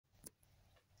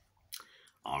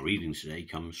Our reading today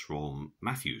comes from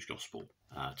Matthew's Gospel,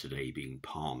 today being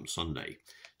Palm Sunday.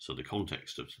 So the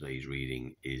context of today's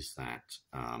reading is that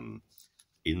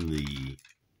in the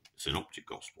Synoptic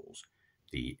Gospels,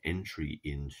 the entry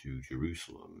into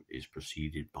Jerusalem is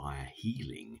preceded by a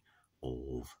healing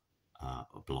of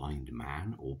a blind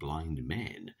man or blind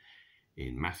men.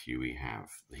 In Matthew, we have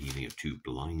the healing of two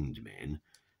blind men,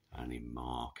 and in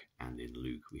Mark and in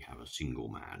Luke, we have a single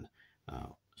man,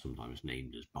 sometimes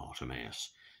named as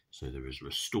Bartimaeus. So there is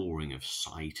restoring of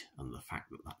sight, and the fact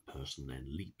that that person then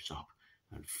leaps up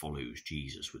and follows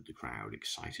Jesus with the crowd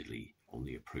excitedly on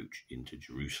the approach into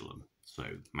Jerusalem. So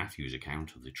Matthew's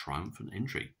account of the triumphant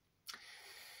entry.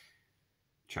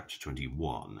 Chapter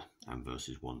 21 and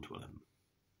verses 1 to 11.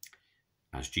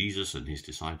 As Jesus and his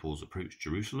disciples approached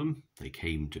Jerusalem, they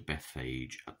came to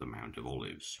Bethphage at the Mount of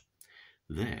Olives.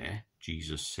 There,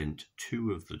 Jesus sent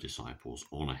two of the disciples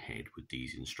on ahead with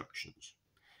these instructions.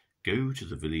 Go to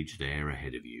the village there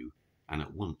ahead of you, and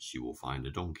at once you will find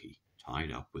a donkey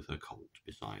tied up with her colt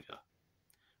beside her.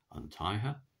 Untie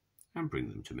her and bring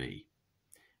them to me.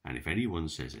 And if anyone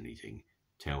says anything,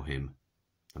 tell him,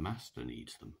 the master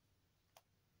needs them.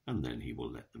 And then he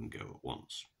will let them go at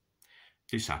once.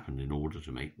 This happened in order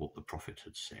to make what the prophet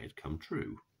had said come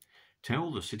true.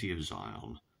 Tell the city of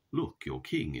Zion, look, your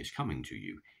king is coming to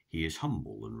you. He is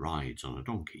humble and rides on a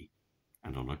donkey,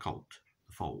 and on a colt,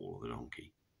 the foal of a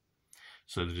donkey.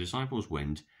 So the disciples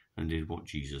went and did what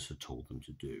Jesus had told them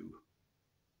to do.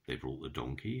 They brought the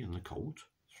donkey and the colt,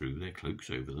 threw their cloaks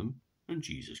over them, and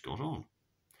Jesus got on.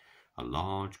 A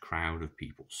large crowd of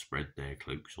people spread their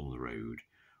cloaks on the road,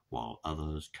 while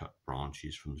others cut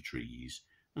branches from the trees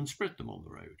and spread them on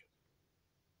the road.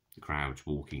 The crowds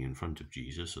walking in front of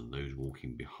Jesus and those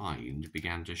walking behind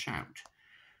began to shout,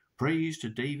 "Praise to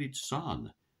David's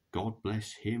son! God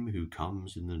bless him who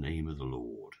comes in the name of the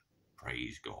Lord!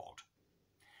 Praise God!"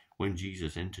 When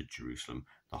Jesus entered Jerusalem,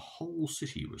 the whole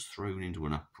city was thrown into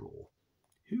an uproar.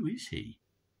 "Who is he?"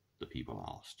 the people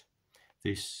asked.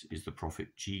 "This is the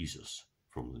prophet Jesus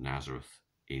from Nazareth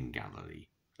in Galilee,"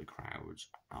 the crowds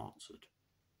answered.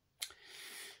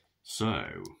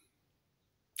 So,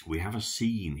 we have a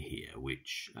scene here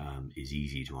which is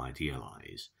easy to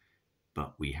idealize,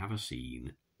 but we have a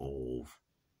scene of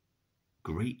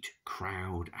great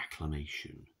crowd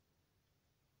acclamation.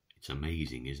 It's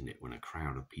amazing, isn't it, when a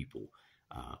crowd of people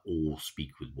all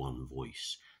speak with one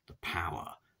voice, the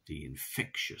power, the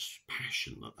infectious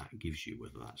passion that gives you,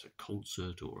 whether that's a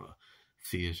concert or a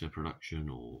theatre production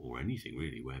or anything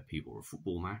really, where people, or a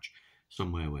football match,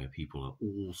 somewhere where people are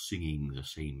all singing the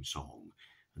same song,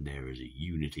 and there is a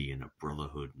unity and a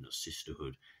brotherhood and a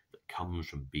sisterhood that comes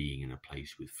from being in a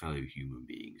place with fellow human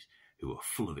beings who are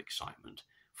full of excitement,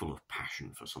 full of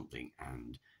passion for something,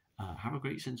 and have a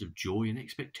great sense of joy and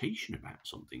expectation about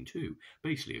something too.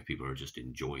 Basically, if people are just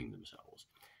enjoying themselves.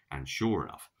 And sure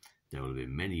enough, there will have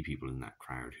been many people in that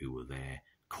crowd who were there,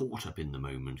 caught up in the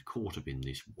moment, caught up in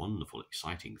this wonderful,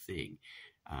 exciting thing,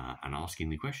 and asking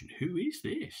the question, who is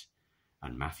this?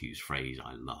 And Matthew's phrase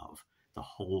I love, the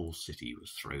whole city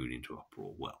was thrown into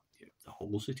uproar. Well, the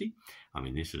whole city? I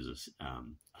mean, this was a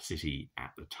city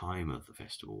at the time of the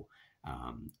festival.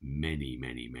 Many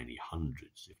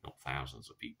hundreds, if not thousands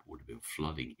of people would have been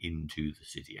flooding into the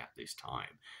city at this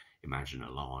time. Imagine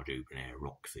a large open-air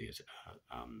rock theatre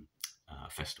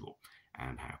festival,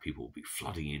 and how people will be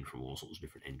flooding in from all sorts of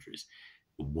different entries.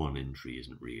 One entry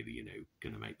isn't really,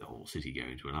 going to make the whole city go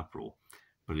into an uproar.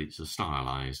 But it's a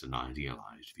stylized and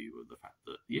idealized view of the fact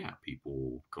that,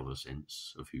 people got a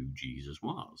sense of who Jesus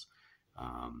was.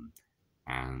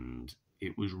 And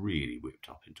it was really whipped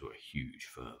up into a huge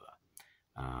fervour.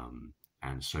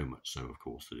 And so much so, of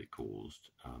course, that it caused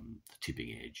the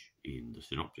tipping edge in the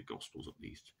Synoptic Gospels, at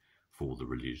least for the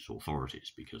religious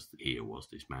authorities, because here was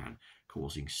this man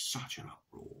causing such an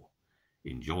uproar.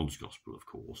 In John's Gospel, of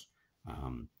course,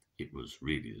 it was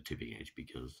really the tipping edge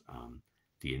because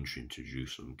the entry into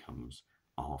Jerusalem comes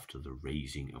after the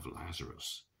raising of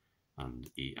Lazarus. And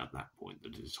at that point,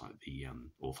 the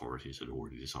authorities had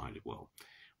already decided, well,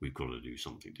 we've got to do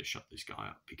something to shut this guy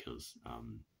up, because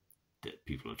that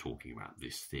people are talking about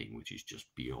this thing which is just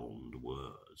beyond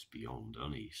words, beyond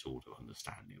any sort of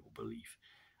understanding or belief.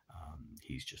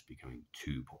 He's just becoming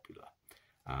too popular.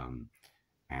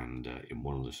 And in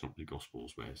one of the Synoptic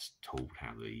Gospels, where it's told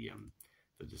how the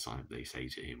disciples, they say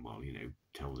to him, well,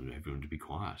 tell them everyone to be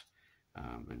quiet.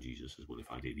 And Jesus says, well,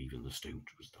 if I did, even the stones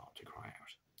would start to cry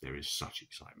out. There is such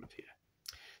excitement here.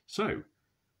 So,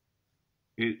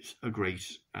 it's a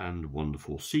great and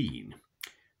wonderful scene.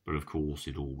 But of course,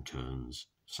 it all turns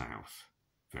south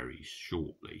very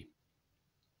shortly.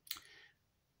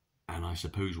 And I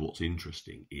suppose what's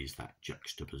interesting is that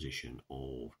juxtaposition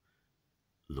of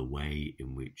the way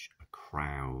in which a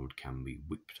crowd can be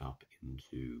whipped up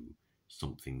into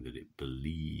something that it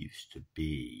believes to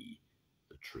be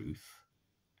the truth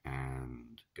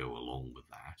and go along with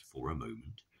that for a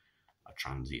moment, a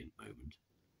transient moment,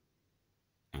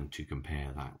 and to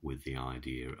compare that with the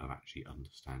idea of actually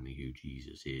understanding who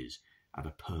Jesus is at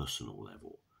a personal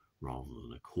level rather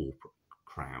than a corporate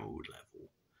crowd level.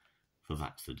 For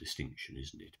that's the distinction,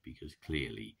 isn't it? Because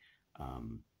clearly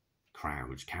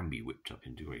crowds can be whipped up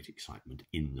into great excitement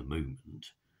in the moment,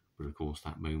 but of course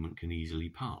that moment can easily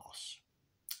pass.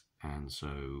 And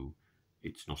so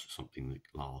it's not something that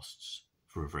lasts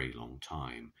for a very long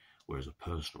time, whereas a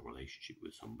personal relationship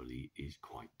with somebody is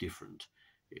quite different.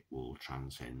 It will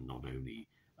transcend not only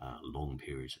long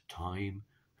periods of time,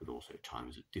 but also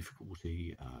times of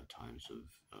difficulty, times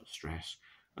of stress,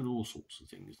 and all sorts of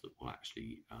things that will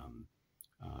actually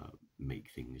make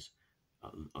things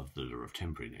that are of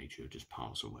temporary nature just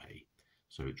pass away.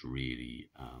 So it's really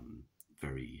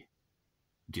very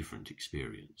different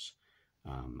experience.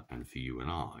 And for you and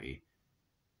I,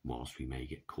 whilst we may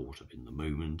get caught up in the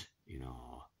moment, in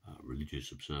our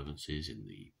religious observances, in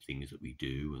the things that we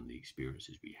do and the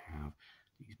experiences we have,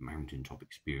 these mountaintop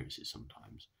experiences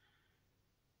sometimes,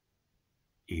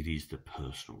 it is the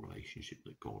personal relationship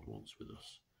that God wants with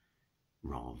us,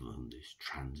 rather than this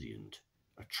transient,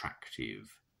 attractive,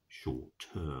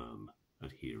 short-term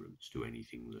adherence to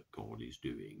anything that God is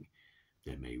doing.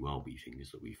 There may well be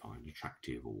things that we find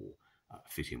attractive or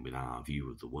fit in with our view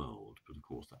of the world, but of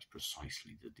course that's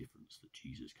precisely the difference that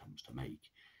Jesus comes to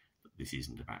make, that this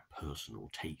isn't about personal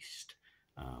taste.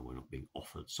 We're not being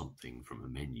offered something from a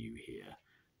menu here.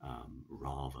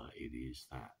 Rather, it is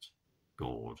that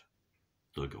God,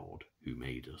 the God who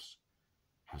made us,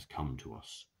 has come to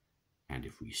us. And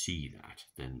if we see that,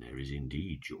 then there is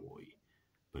indeed joy,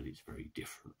 but it's very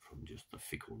different from just the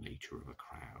fickle nature of a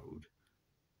crowd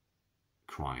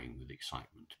crying with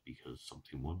excitement because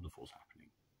something wonderful is happening,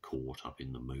 caught up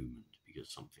in the moment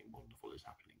because something wonderful is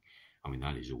happening. I mean,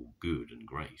 that is all good and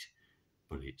great,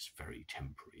 but it's very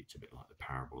temporary. It's a bit like the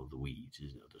parable of the weeds,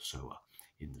 isn't it, the sower,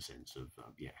 in the sense of,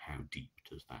 how deep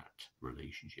does that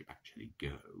relationship actually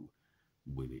go?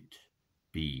 Will it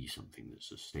be something that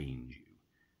sustains you?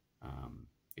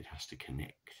 It has to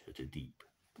connect at a deep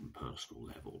and personal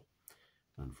level.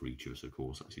 And for each of us, of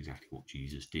course, that's exactly what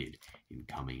Jesus did in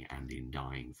coming and in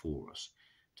dying for us,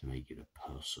 to make it a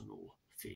personal